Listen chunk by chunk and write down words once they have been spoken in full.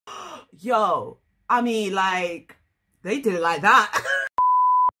Yo, I mean, like, they did it like that.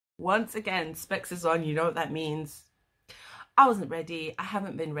 Once again, specs is on. You know what that means. I wasn't ready. I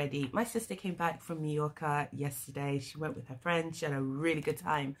haven't been ready. My sister came back from New York yesterday. She went with her friend. She had a really good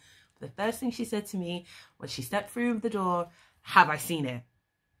time. But the first thing she said to me when she stepped through the door, have I seen it?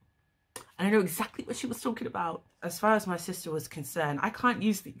 And I know exactly what she was talking about. As far as my sister was concerned, I can't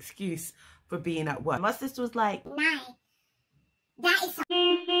use the excuse for being at work. My sister was like, "Nah, that is..."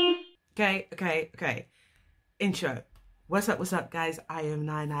 Okay. Intro. What's up, guys? I am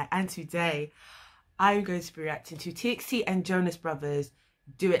Nai, and today I'm going to be reacting to TXT and JonasBrothers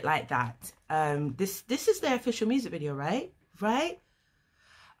Do It Like That. This is their official music video, right?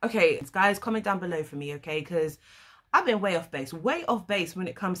 Okay, guys, comment down below for me, okay? Because I've been way off base when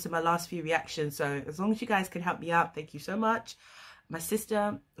it comes to my last few reactions. So as long as you guys can help me out, thank you so much. My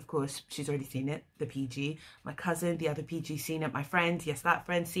sister, of course, she's already seen it, the PG. My cousin, the other PG, seen it. My friend, yes, that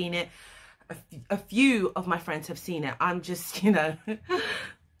friend, seen it. A few of my friends have seen it. I'm just, you know,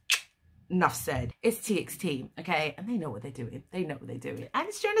 enough said. It's TXT, okay? And they know what they're doing. And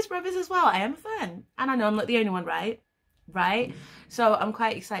it's JonasBrothers as well. I am a fan. And I know I'm not the only one, right? So I'm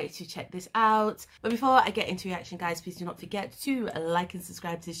quite excited to check this out. But before I get into reaction, guys, please do not forget to like and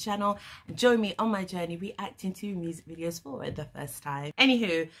subscribe to this channel and join me on my journey reacting to music videos for the first time.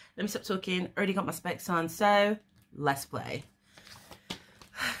 Anywho, let me stop talking. Already got my specs on, so let's play.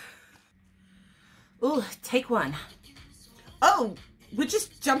 Oh, take one. Oh, we're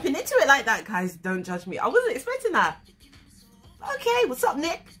just jumping into it like that, guys. Don't judge me. I wasn't expecting that. Okay, what's up,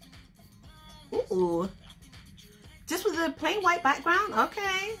 Nick? Ooh. Just with a plain white background?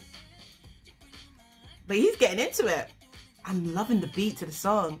 Okay. But he's getting into it. I'm loving the beat to the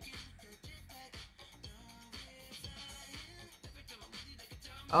song.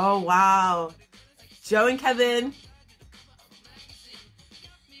 Oh, wow. Joe and Kevin.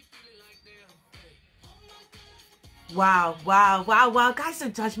 Wow. Guys,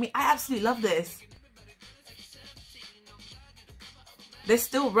 don't judge me. I absolutely love this. They're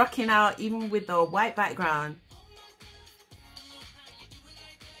still rocking out even with the white background.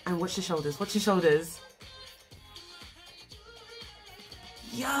 And watch your shoulders.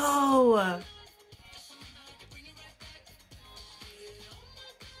 Yo!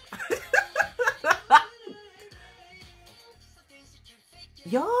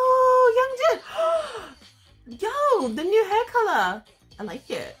 Yo, Young Jin! Yo, the new hair color. I like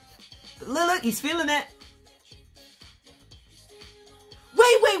it. Look, he's feeling it.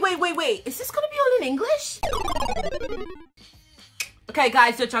 Wait. Is this gonna be all in English? Okay,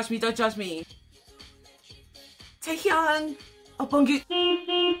 guys, don't judge me. Taehyung, Opongu.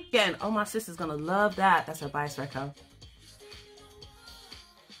 Again, oh, my sister's gonna love that. That's her bias record.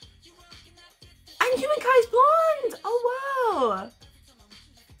 And Human Kai's blonde. Oh, wow.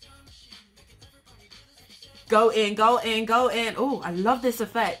 Go in. Oh, I love this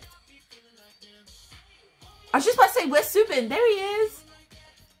effect. I was just about to say, where's Subin? There he is.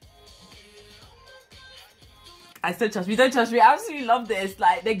 I don't judge me. I absolutely love this.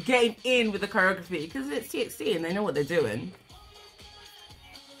 Like, they're getting in with the choreography because it's TXT and they know what they're doing.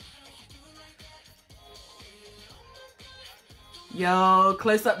 Yo,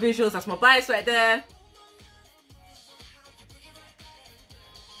 close-up visuals. That's my bias right there.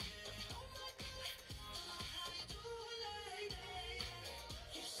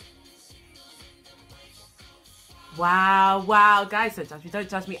 Wow. Guys, don't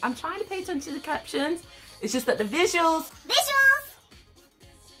judge me. I'm trying to pay attention to the captions. It's just that the visuals.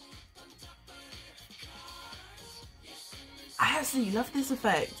 I absolutely love this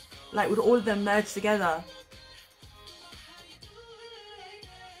effect. Like, with all of them merged together.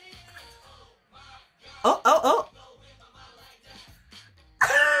 Oh.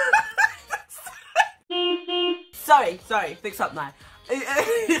 Sorry. Fix up now.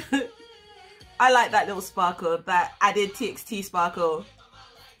 I like that little sparkle, that added TXT sparkle.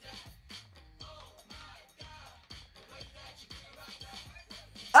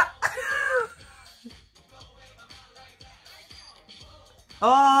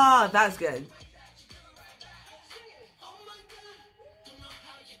 Oh, that's good.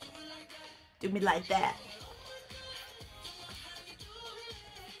 Do me like that.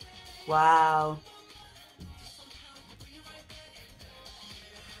 Wow.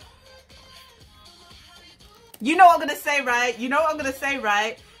 You know what I'm gonna say,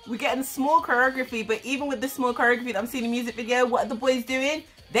 right? We're getting small choreography, but even with the small choreography that I'm seeing in the music video, what are the boys doing?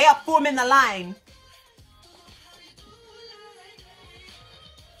 They are forming the line.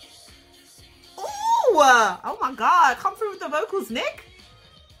 Ooh! Oh my God! Come through with the vocals, Nick.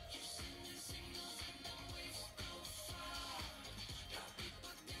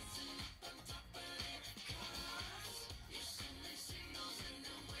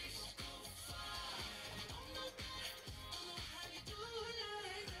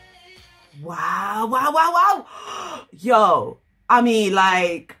 wow, wow, wow, wow. Yo, I mean,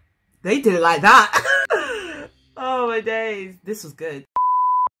 like, they did it like that. Oh my days, this was good.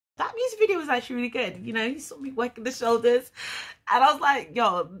 That music video was actually really good. You know, you saw me working the shoulders and I was like,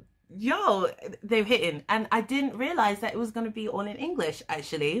 yo, they're hitting. And I didn't realize that it was going to be all in English,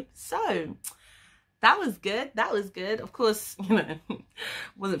 actually. So that was good. That was good. Of course, you know,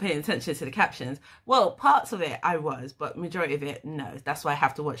 wasn't paying attention to the captions. Well, parts of it I was, but majority of it, no. That's why I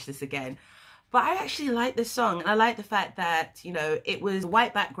have to watch this again. But I actually like this song, and I like the fact that, you know, it was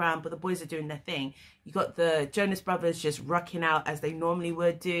white background, but the boys are doing their thing. You got the Jonas Brothers just rocking out as they normally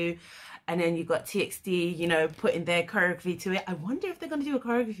would do. And then you got TXT, you know, putting their choreography to it. I wonder if they're going to do a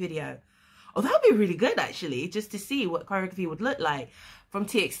choreography video. Oh, that would be really good, actually, just to see what choreography would look like from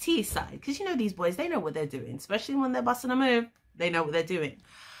TXT's side. Because, you know, these boys, they know what they're doing, especially when they're busting a move. They know what they're doing.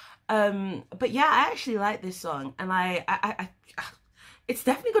 But yeah, I actually like this song. And it's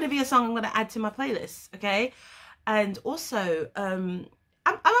definitely going to be a song I'm going to add to my playlist, okay? And also, I'm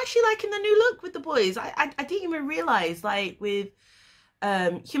actually liking the new look with the boys. I didn't even realize, like, with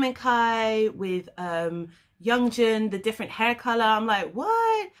Human Kai, with Youngjun, the different hair color. I'm like,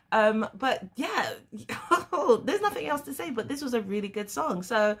 what? But yeah, there's nothing else to say, but this was a really good song.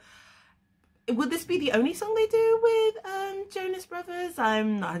 So would this be the only song they do with Jonas Brothers?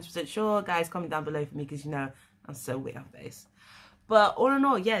 I'm not 100% sure. Guys, comment down below for me, because, you know, I'm so weird on face. But all in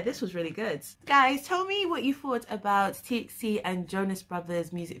all, yeah, this was really good. Guys, tell me what you thought about TXT and Jonas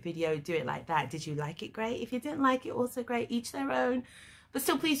Brothers music video, Do It Like That. Did you like it? Great. If you didn't like it, also great. Each their own. But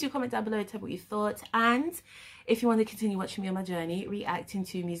still, please do comment down below and tell me what you thought. And if you want to continue watching me on my journey, reacting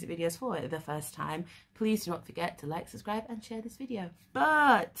to music videos for the first time, please do not forget to like, subscribe, and share this video.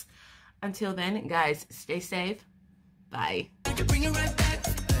 But until then, guys, stay safe. Bye.